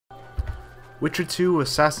Witcher 2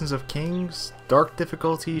 Assassins of Kings, Dark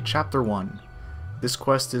Difficulty, Chapter 1. This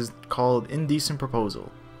quest is called Indecent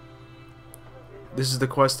Proposal. This is the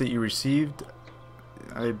quest that you received.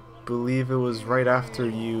 I believe it was right after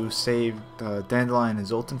you saved Dandelion and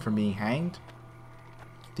Zoltan from being hanged.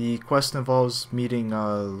 The quest involves meeting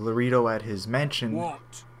Laredo at his mansion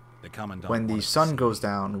when the sun goes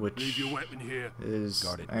down, which is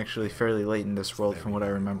actually fairly late in this world from what I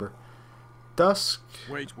remember. Dusk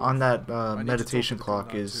on that meditation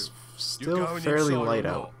clock is still fairly light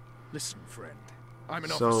out. Listen, friend. I'm an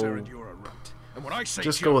so officer and you're a rat. And when I say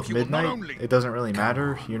just go with midnight. It doesn't really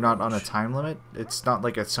matter. You're not on a time limit. It's not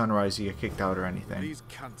like at sunrise you get kicked out or anything. These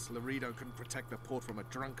cunts, Laredo can protect the port from a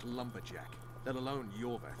drunk lumberjack, let alone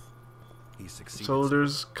Yorveth. So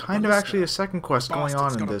there's kind of actually a second quest going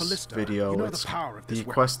on in this video. The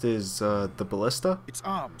quest is the ballista. Its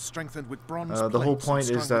arms strengthened with bronze the whole point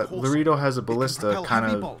is that Laredo has a ballista kind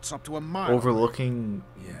of overlooking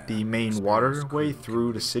the main waterway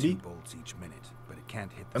through the city.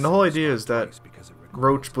 And the whole idea is that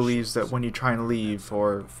Roach believes that when you try and leave,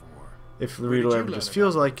 or if Laredo ever just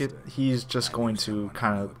feels like it, he's just going to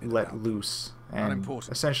kind of let loose and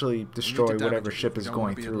essentially destroy whatever ship is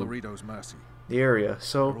going through the area.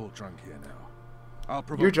 So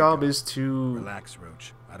your job is to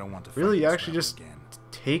really actually just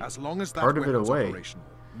take part of it away.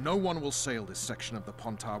 No one will sail this section of the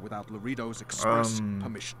Pontar without Laredo's express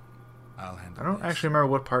permission. I don't actually remember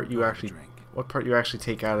what part you actually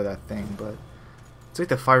take out of that thing, but it's like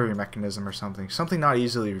the firing mechanism or something. Something not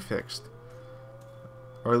easily fixed.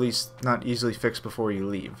 Or at least not easily fixed before you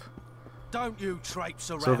leave. Don't you traipse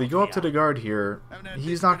around. So if you go up to the guard here,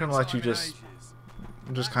 he's not going to let you just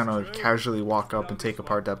kind of casually walk up and take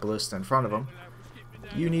apart that ballista in front of him.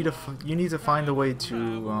 You need to find a way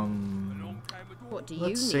to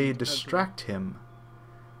let's say distract him.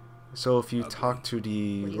 So if you talk to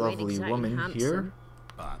the lovely woman here,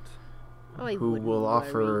 who will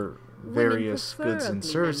offer various goods and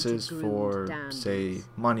services for, say,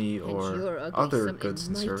 money or other goods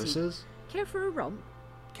and services. Care for a romp?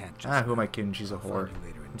 Who am I kidding? She's a whore.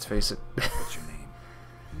 Let's face it. What's your name?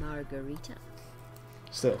 Margarita.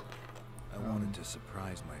 Still. I wanted to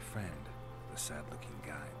surprise my friend, the sad-looking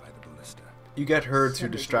guy by the ballista. You get her to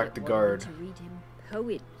distract the guard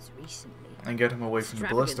and get him away from the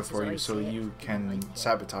ballista for you, so you can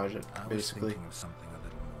sabotage it, basically.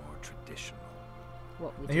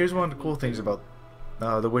 And here's one of the cool things about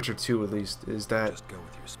The Witcher 2, at least, is that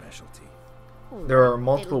there are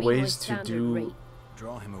multiple ways to do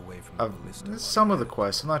some of the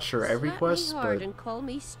quests. I'm not sure every quest, but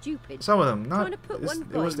some of them. Not.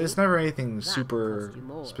 It's never anything super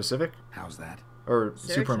specific. How's that? Or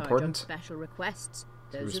super important. Special requests.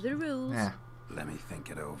 Those are the rules. Yeah. Let me think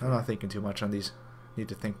it over. I'm not thinking too much on these. Need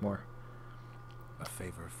to think more. A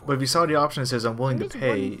favor for but if you saw the option that says I'm willing to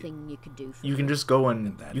pay, you can just go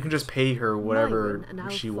and you can just pay her whatever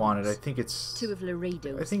she wanted. I think it's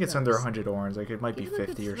under 100 orange. Like it might be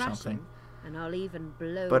 50 or something. And I'll even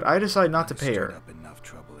blow. But I decide not to pay her.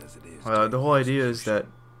 The whole idea is that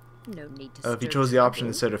if you chose the option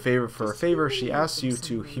instead of favor for a favor, she asks you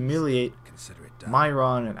to humiliate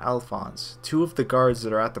Myron and Alphonse, two of the guards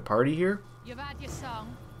that are at the party here. You've had your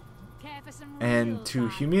song. Care for some and to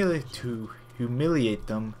humiliate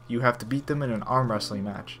them, you have to beat them in an arm wrestling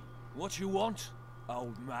match. What you want,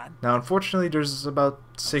 old man? Now, unfortunately, there's about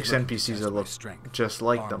 6 NPCs that look just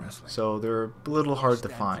like them, so they're a little hard to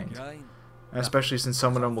find. Especially since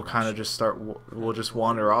some of them will kind of just will just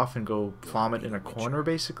wander off and go vomit in a corner,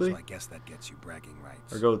 basically. So I guess that gets you bragging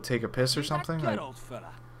rights. Or go take a piss or something. Like,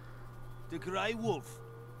 the Grey Wolf.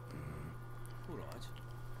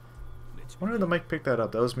 I wonder if the mic picked that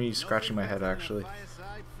up. That was me scratching my head, actually.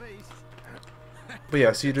 But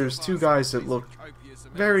yeah, see, there's two guys that look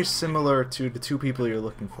very similar to the two people you're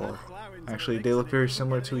looking for. Actually, they look very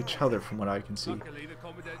similar to each other from what I can see.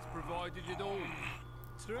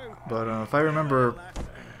 But if I remember,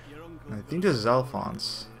 I think this is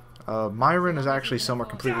Alphonse. Myron is actually somewhere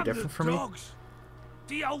completely different from me.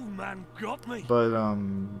 But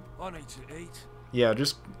yeah,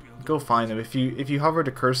 just go find them. If you hover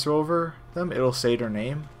the cursor over them, it'll say their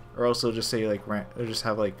name, or else it'll just say like or just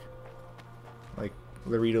have like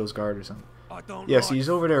Laredo's guard or something. Yes, he's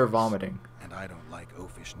over there vomiting. And I don't like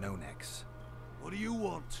oafish no-necks. What do you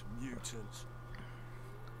want, mutant?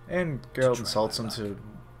 And Geralt insults him to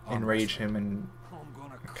enrage him and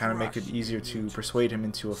kind of make it easier to persuade him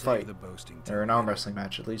into a fight, or an arm wrestling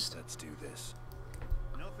match at least. Let's do this.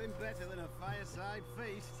 Nothing better than a fireside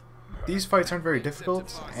feast. these fights aren't very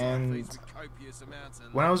difficult, and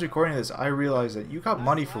when I was recording this, I realized that you got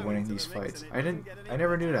money for winning these fights. I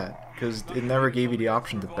never knew that, because it never gave you the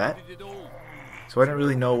option to bet, so I didn't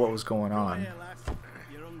really know what was going on.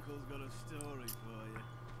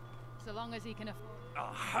 So long as he can afford.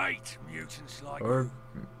 I hate mutants like Or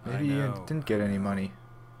maybe you didn't get any money.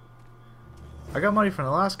 I got money from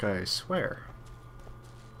the last guy, I swear.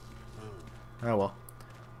 Oh well.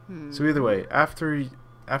 So either way, after you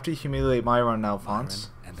humiliate Myron and Alphonse,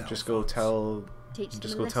 just go tell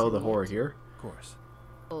the whore here. Of course.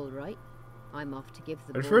 All right. I'm off to give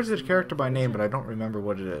the I refer to boys the character some by name, but I motivation. don't remember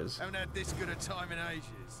what it is. Haven't had this good a time in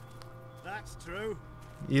ages. That's true.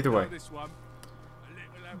 Either way. This one.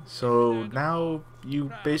 So now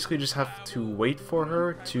you basically just have to wait for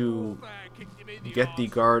her to get the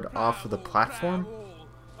guard off of the platform,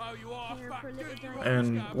 Care for a little diet?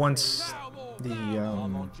 and once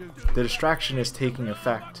the distraction is taking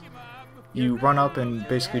effect, you run up and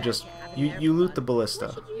basically just you loot the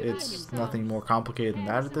ballista. It's nothing more complicated than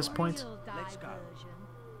that at this point.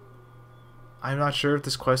 I'm not sure if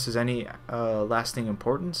this quest has any lasting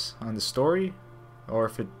importance on the story, or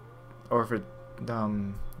if it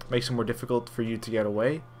makes it more difficult for you to get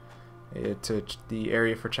away to the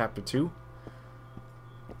area for chapter 2.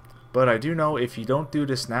 But I do know if you don't do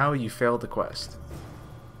this now, you fail the quest.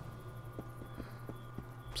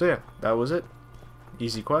 So yeah, that was it.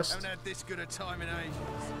 Easy quest. Haven't had this good a time in ages.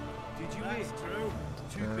 Did you hear? True.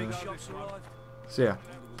 Two big shots arrived. So yeah,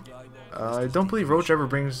 I don't believe Roach ever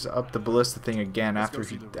brings up the ballista thing again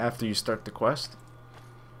after you start the quest.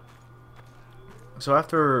 So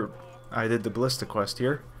after I did the ballista quest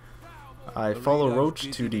here, I follow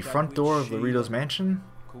Roach to the front door of Laredo's mansion,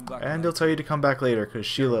 and he'll tell you to come back later because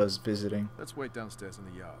Sheila is visiting. Let's wait downstairs in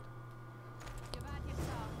the yard. You've had your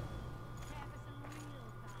song. Care for some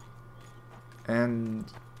real time. And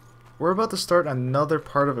we're about to start another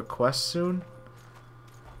part of a quest soon,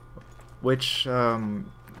 which,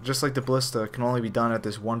 just like the ballista, can only be done at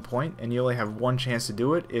this one point, and you only have one chance to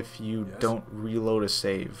do it if you don't reload a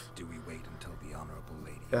save. Do we wait until the honorable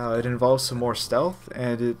lady? It involves some more stealth,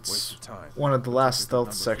 and it's one of the last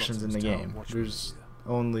stealth sections in the game. There's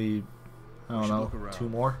only, I don't know, 2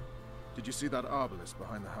 more? Did you see that arbalist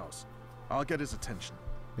behind the house? I'll get his attention.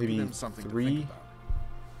 Maybe Give him something to 3? think about.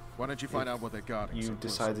 Why don't you find out what they're guarding? You so closely?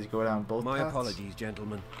 decide to go down both My paths? apologies,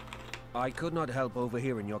 gentlemen. I could not help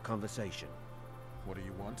overhearing your conversation. What do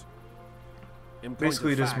you want? In point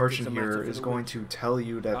Basically, of this fact, merchant it's a matter here for is the going Wiltshire. to tell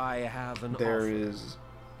you that I have an there offer. is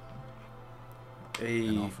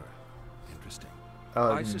An a... offer. Interesting.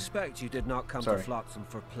 I suspect you did not come sorry. to Flotsam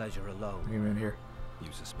for pleasure alone. Give me a minute here.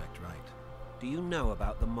 You suspect right. Do you know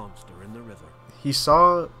about the monster in the river? He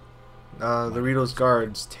saw Laredo's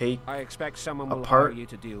guards take I expect someone will part hire you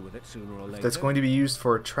to deal with it sooner or later. that's going to be used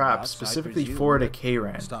for a trap, Yes, I specifically presume for the that-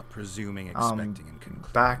 K-Ran. Stop presuming, expecting, and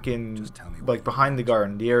concluding. Back in, Just tell me what like, you behind the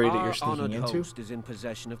garden, the area that Our you're sneaking honored into. host is in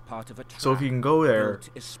possession of part of a trap So if you can go there built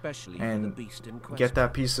especially for the and beast in question. get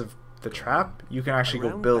that piece of the trap, you can actually go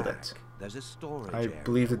Around build back, it. There's a storage I area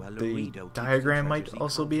believe that where the Laredo keeps the diagram might treasures he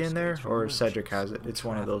also be in there, confiscates from or Cedric merchants has it. and It's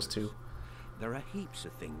one of those two. travelers. There are heaps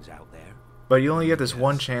of things out there. But you only get this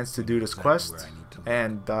one Yes, chance to do this exactly quest, where I need to look.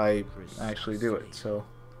 and I actually do it, so...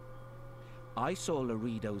 I saw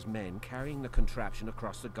Laredo's men carrying the contraption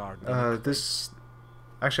across the garden. This...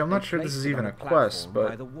 Actually, I'm not They sure this placed is it even on a quest, platform by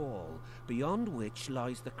but... the wall, beyond which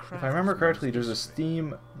lies the If I remember correctly,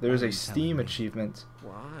 craftsman's there's a mystery. Steam achievement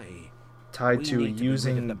Why? tied We to need to be rid of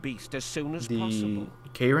using the beast as soon as the possible.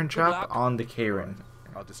 K-Ran Good trap luck. on the K-Ran.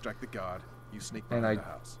 I'll distract the guard. You sneak And behind I the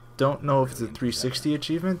house. don't know if it's a 360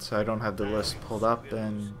 achievement. I don't have the list pulled up,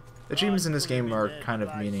 and achievements in this game are kind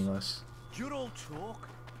of meaningless. You're all talk.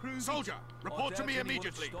 Prove it. Soldier, report to me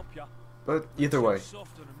immediately. But either way,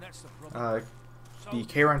 the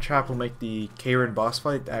K-Ran trap will make the K-Ran boss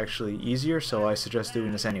fight actually easier, so I suggest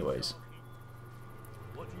doing this anyways.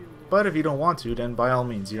 But if you don't want to, then by all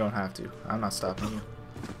means, you don't have to. I'm not stopping you.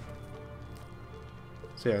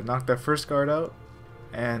 So yeah, knock that first guard out.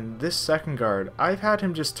 And this second guard, I've had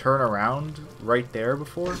him just turn around right there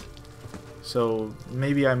before. So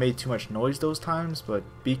maybe I made too much noise those times, but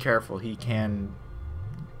be careful. He can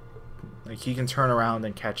turn around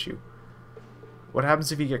and catch you. What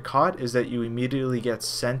happens if you get caught is that you immediately get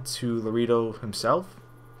sent to Laredo himself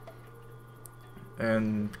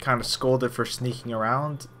and kind of scolded for sneaking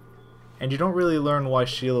around, and you don't really learn why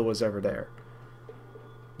Sheila was ever there.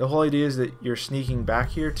 The whole idea is that you're sneaking back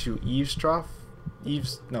here to eavesdrop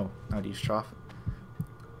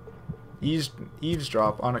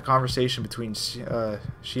on a conversation between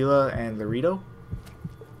Sheila and Laredo.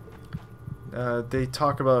 They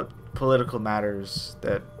talk about political matters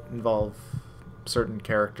that involve certain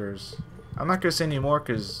characters. I'm not going to say any more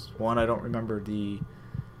because, one, I don't remember the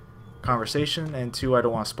conversation, and two, I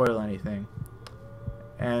don't want to spoil anything.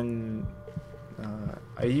 And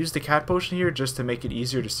I used the cat potion here just to make it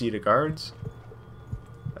easier to see the guards.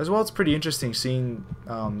 As well, it's pretty interesting seeing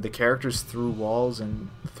the characters through walls and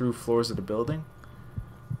through floors of the building.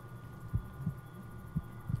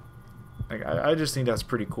 Like, I just think that's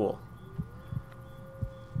pretty cool.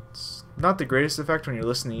 It's not the greatest effect when you're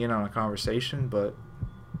listening in on a conversation, but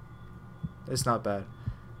it's not bad.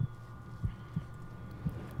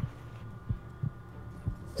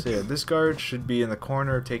 So yeah, this guard should be in the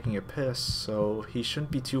corner taking a piss, so he shouldn't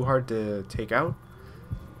be too hard to take out.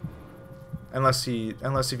 Unless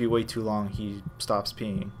if you wait too long, he stops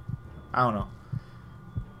peeing. I don't know.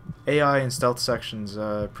 AI in stealth sections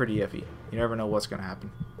pretty iffy. You never know what's gonna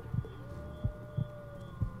happen.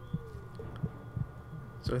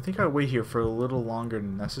 So I think I'll wait here for a little longer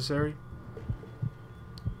than necessary.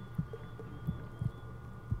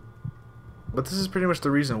 But this is pretty much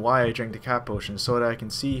the reason why I drank the cat potion, so that I can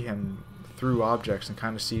see him through objects and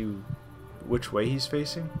kind of see which way he's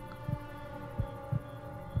facing.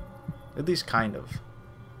 At least kind of.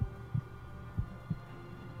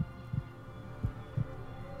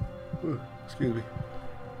 Ooh, excuse me.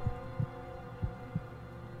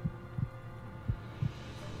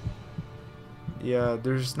 Yeah,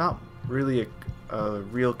 there's not really a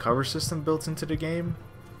real cover system built into the game.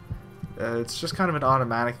 It's just kind of an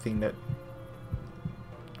automatic thing that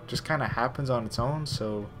just kind of happens on its own,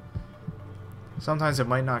 so sometimes it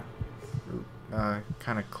might not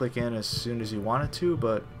kind of click in as soon as you want it to,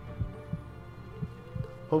 but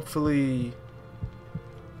hopefully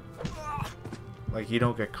like you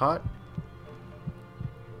don't get caught.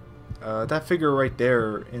 That figure right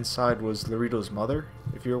there inside was Laredo's mother,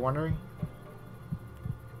 if you were wondering.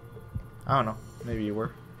 I don't know, maybe you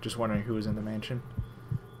were just wondering who was in the mansion.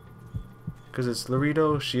 Because it's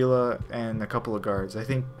Laredo, Sheila, and a couple of guards. I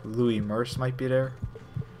think Louis Merce might be there.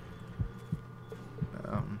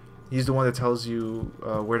 He's the one that tells you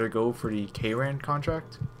where to go for the K-Rand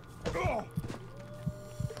contract.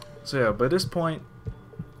 So yeah, by this point,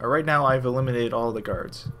 right now I've eliminated all the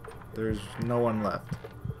guards. There's no one left.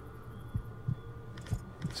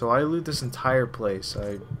 So I loot this entire place.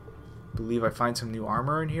 I believe I find some new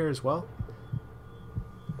armor in here as well.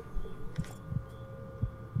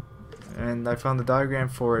 And I found the diagram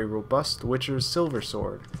for a robust Witcher's silver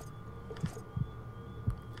sword,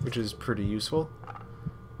 which is pretty useful.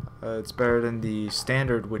 It's better than the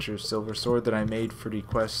standard Witcher's silver sword that I made for the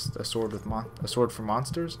quest a sword for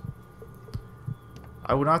monsters.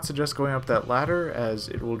 I would not suggest going up that ladder, as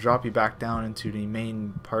it will drop you back down into the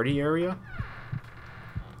main party area.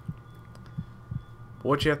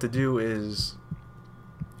 What you have to do is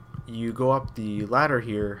you go up the ladder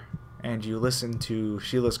here and you listen to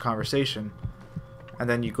Sheila's conversation, and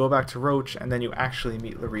then you go back to Roach, and then you actually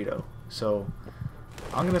meet Laredo. So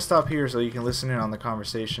I'm gonna stop here so you can listen in on the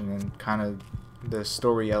conversation and kind of the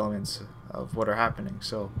story elements of what are happening.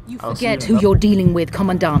 So you forget who you're dealing with,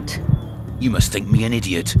 Commandant. You must think me an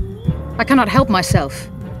idiot. I cannot help myself.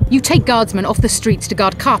 You take guardsmen off the streets to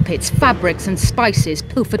guard carpets, fabrics and spices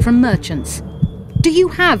pilfered from merchants. Do you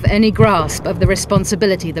have any grasp of the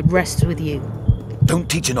responsibility that rests with you? Don't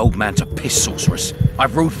teach an old man to piss, sorceress.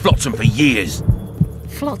 I've ruled Flotsam for years.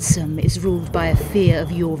 Flotsam is ruled by a fear of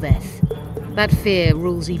Yorveth. That fear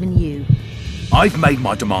rules even you. I've made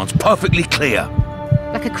my demands perfectly clear.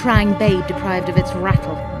 Like a crying babe deprived of its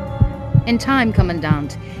rattle. In time,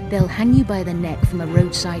 Commandant, they'll hang you by the neck from a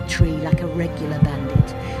roadside tree like a regular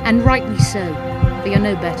bandit. And rightly so, for you're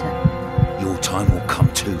no better. Your time will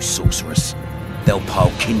come too, sorceress. They'll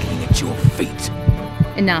pile kindling at your feet.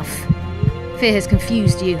 Enough. Fear has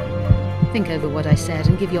confused you. Think over what I said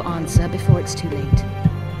and give your answer before it's too late.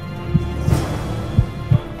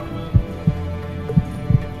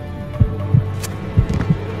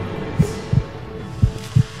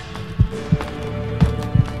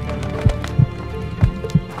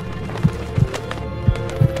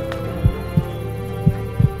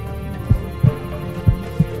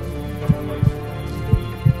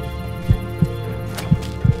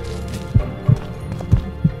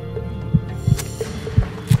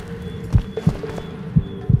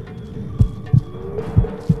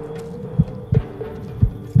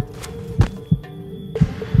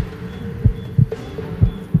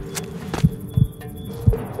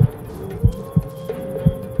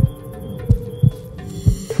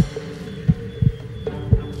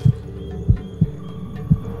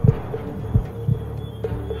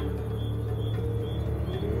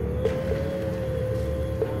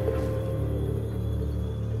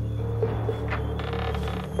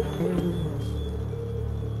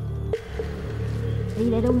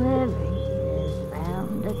 little mermaid has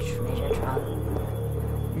found a treasure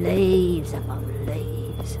trove. Leaves upon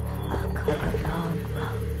leaves of cocoa plant grow.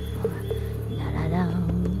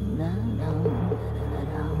 La-da-dum, la-dum,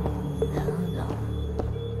 la-da-dum, la-dum.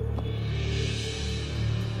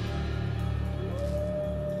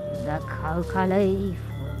 The coca leaf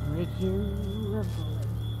will rid you of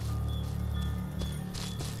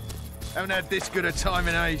Haven't had this good a time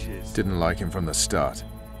in ages. Didn't like him from the start.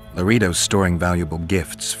 Laredo's storing valuable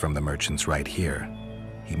gifts from the merchants right here.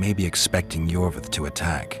 He may be expecting Yorvith to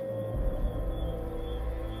attack.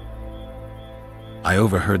 I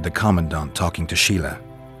overheard the Commandant talking to Sheila.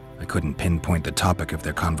 I couldn't pinpoint the topic of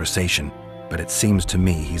their conversation, but it seems to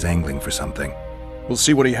me he's angling for something. We'll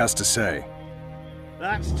see what he has to say.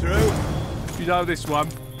 That's true. You know this one.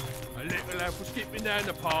 A little elf was skipping down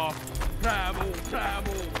the path. Travel,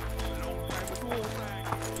 travel. Along came the dwarf rang.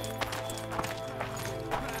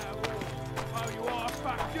 Travel. Oh, you are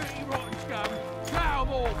fat, dirty, rotten scum.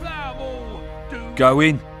 Travel. Go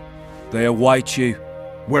in. They await you.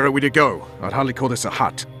 Where are we to go? I'd hardly call this a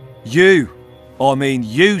hut. You,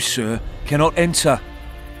 sir, cannot enter.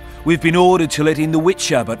 We've been ordered to let in the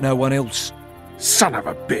Witcher, but no one else. Son of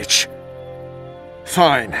a bitch.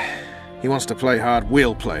 Fine. He wants to play hard,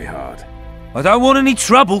 we'll play hard. I don't want any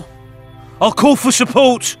trouble. I'll call for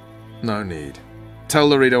support. No need. Tell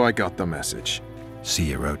Laredo I got the message. See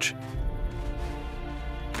you, Roach.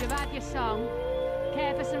 You've had your song.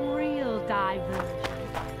 Care for some real diversion?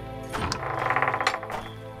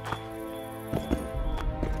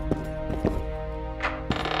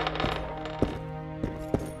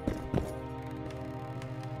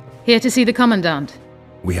 Here to see the Commandant.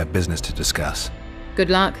 We have business to discuss. Good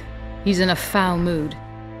luck. He's in a foul mood.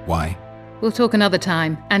 Why? We'll talk another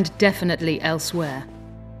time, and definitely elsewhere.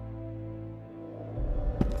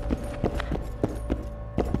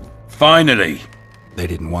 Finally! They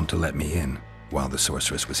didn't want to let me in while the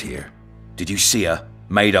sorceress was here. Did you see her?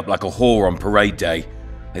 Made up like a whore on parade day.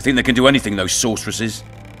 They think they can do anything, those sorceresses.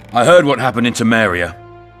 I heard what happened in Temeria.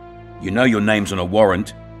 You know your name's on a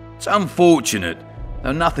warrant. It's unfortunate,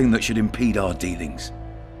 though nothing that should impede our dealings.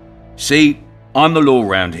 See, I'm the law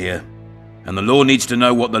round here, and the law needs to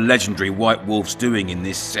know what the legendary White Wolf's doing in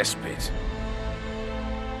this cesspit.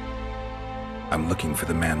 I'm looking for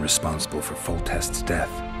the man responsible for Foltest's death.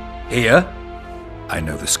 Here? I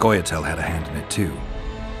know the Scoia'tael had a hand in it too.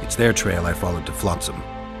 It's their trail I followed to Flotsam.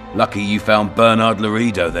 Lucky you found Bernard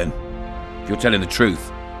Laredo then. If you're telling the truth,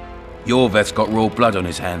 Yorveth's got raw blood on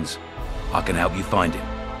his hands. I can help you find him.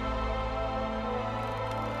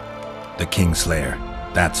 The Kingslayer.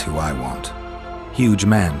 That's who I want. Huge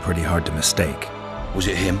man, pretty hard to mistake. Was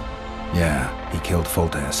it him? Yeah, he killed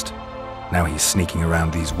Foltest. Now he's sneaking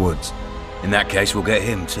around these woods. In that case, we'll get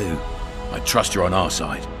him too. I trust you're on our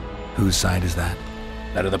side. Whose side is that?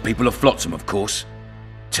 That of the people of Flotsam, of course.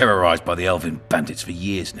 Terrorized by the elven bandits for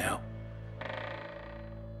years now.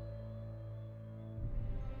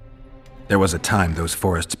 There was a time those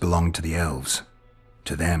forests belonged to the elves.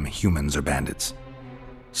 To them, humans are bandits.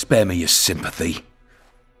 Spare me your sympathy.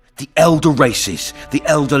 The elder races, the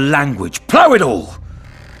elder language, plough it all!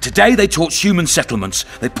 Today they torch human settlements,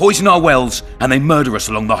 they poison our wells, and they murder us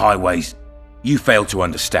along the highways. You fail to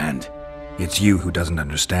understand. It's you who doesn't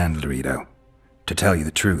understand, Laredo. To tell you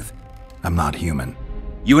the truth, I'm not human.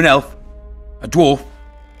 You an elf? A dwarf?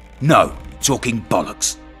 No, talking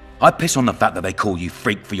bollocks. I piss on the fact that they call you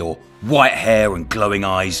freak for your white hair and glowing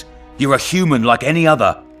eyes. You're a human like any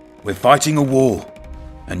other. We're fighting a war.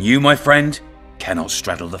 And you, my friend, cannot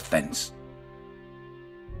straddle the fence.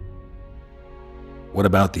 What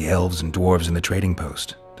about the elves and dwarves in the trading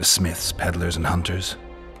post? The smiths, peddlers, and hunters?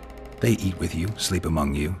 They eat with you, sleep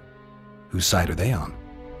among you. Whose side are they on?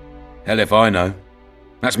 Hell if I know.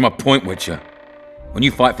 That's my point, Witcher. When you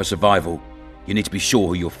fight for survival, you need to be sure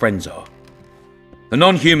who your friends are. The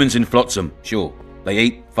non-humans in Flotsam, sure, they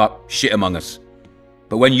eat, fuck, shit among us.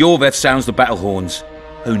 But when Yorveth sounds the battle horns,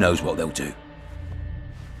 who knows what they'll do.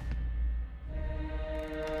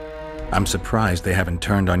 I'm surprised they haven't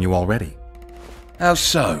turned on you already. How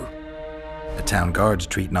so? The town guards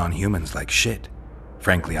treat non-humans like shit.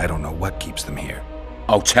 Frankly, I don't know what keeps them here.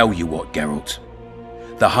 I'll tell you what, Geralt.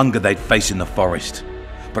 The hunger they'd face in the forest.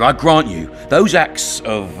 But I grant you, those acts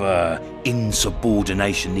of,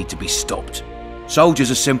 insubordination need to be stopped.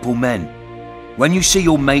 Soldiers are simple men. When you see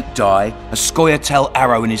your mate die, a Scoia'tael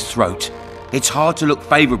arrow in his throat, it's hard to look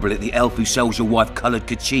favourably at the elf who sells your wife coloured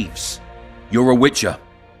kerchiefs. You're a Witcher.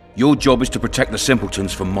 Your job is to protect the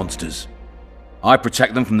simpletons from monsters. I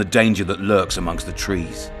protect them from the danger that lurks amongst the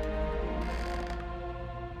trees.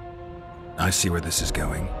 I see where this is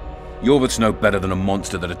going. Yorvith's no better than a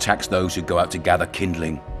monster that attacks those who go out to gather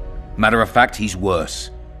kindling. Matter of fact, he's worse.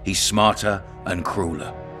 He's smarter and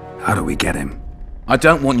crueler. How do we get him? I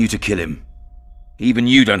don't want you to kill him. Even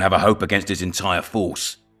you don't have a hope against his entire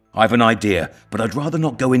force. I have an idea, but I'd rather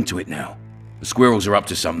not go into it now. The squirrels are up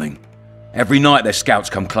to something. Every night their scouts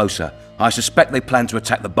come closer. I suspect they plan to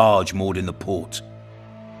attack the barge moored in the port.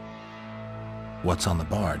 What's on the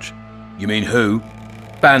barge? You mean who?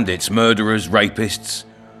 Bandits, murderers, rapists.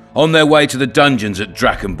 On their way to the dungeons at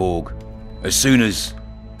Drakenborg. As soon as...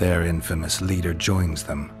 Their infamous leader joins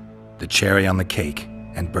them. The cherry on the cake,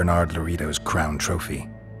 and Bernard Laredo's crown trophy.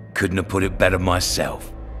 Couldn't have put it better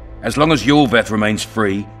myself. As long as Yorveth remains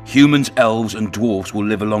free, humans, elves, and dwarfs will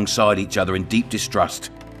live alongside each other in deep distrust.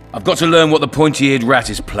 I've got to learn what the pointy-eared rat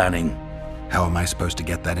is planning. How am I supposed to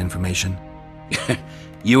get that information?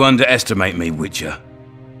 You underestimate me, Witcher.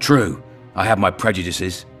 True, I have my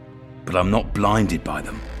prejudices, but I'm not blinded by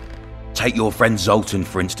them. Take your friend Zoltan,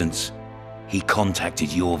 for instance. He contacted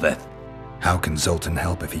Yorveth. How can Zoltan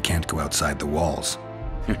help if he can't go outside the walls?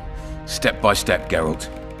 Step by step, Geralt.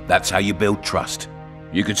 That's how you build trust.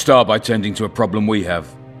 You could start by tending to a problem we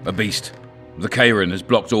have. A beast. The Kairan has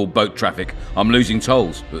blocked all boat traffic. I'm losing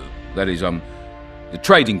tolls. That is, the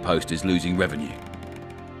trading post is losing revenue.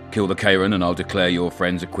 Kill the Kairan and I'll declare your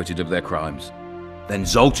friends acquitted of their crimes. Then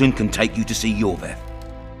Zoltan can take you to see Yorveth.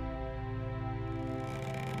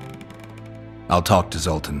 I'll talk to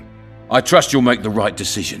Zoltan. I trust you'll make the right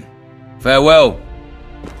decision. Farewell.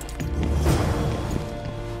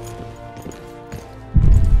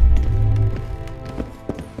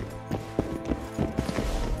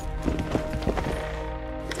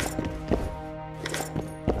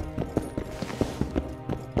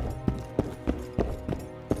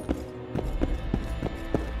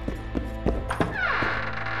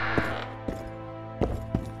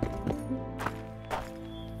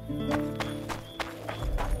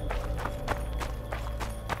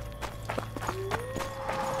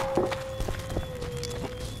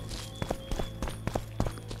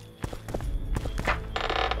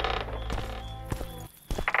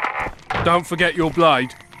 Don't forget your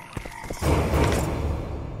blade.